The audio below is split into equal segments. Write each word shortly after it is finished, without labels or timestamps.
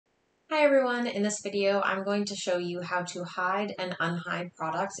Hi everyone, in this video I'm going to show you how to hide and unhide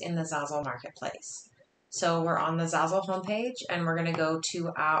products in the Zazzle marketplace. So we're on the Zazzle homepage and we're going to go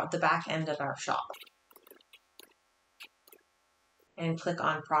to the back end of our shop and click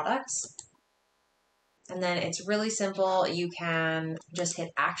on products. And then it's really simple. You can just hit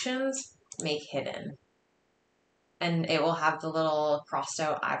actions, make hidden, and it will have the little crossed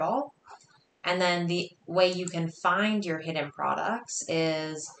out eyeball. And then the way you can find your hidden products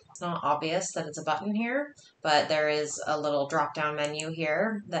is, it's not obvious that it's a button here, but there is a little drop down menu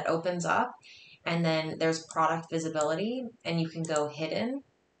here that opens up, and then there's product visibility, and you can go hidden,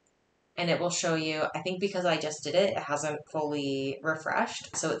 and it will show you, I think because I just did it, it hasn't fully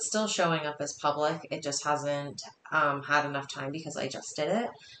refreshed. So it's still showing up as public. It just hasn't had enough time because I just did it.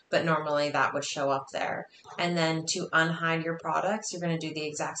 But normally that would show up there. And then to unhide your products, you're going to do the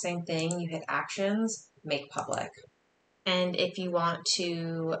exact same thing. You hit actions, make public. And if you want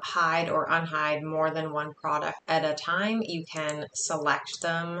to hide or unhide more than one product at a time, you can select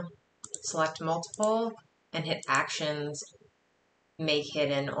them, select multiple, and hit actions, make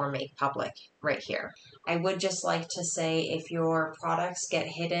hidden, or make public right here. I would just like to say if your products get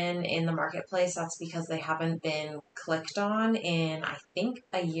hidden in the marketplace, that's because they haven't been clicked on in, I think,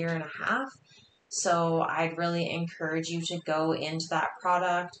 a year and a half. So I'd really encourage you to go into that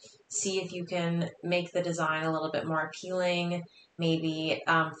product, see if you can make the design a little bit more appealing, maybe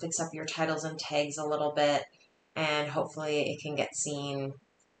fix up your titles and tags a little bit, and hopefully it can get seen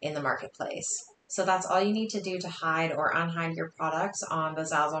in the marketplace. So that's all you need to do to hide or unhide your products on the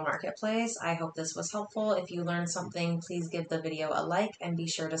Zazzle marketplace. I hope this was helpful. If you learned something, please give the video a like and be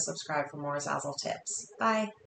sure to subscribe for more Zazzle tips. Bye!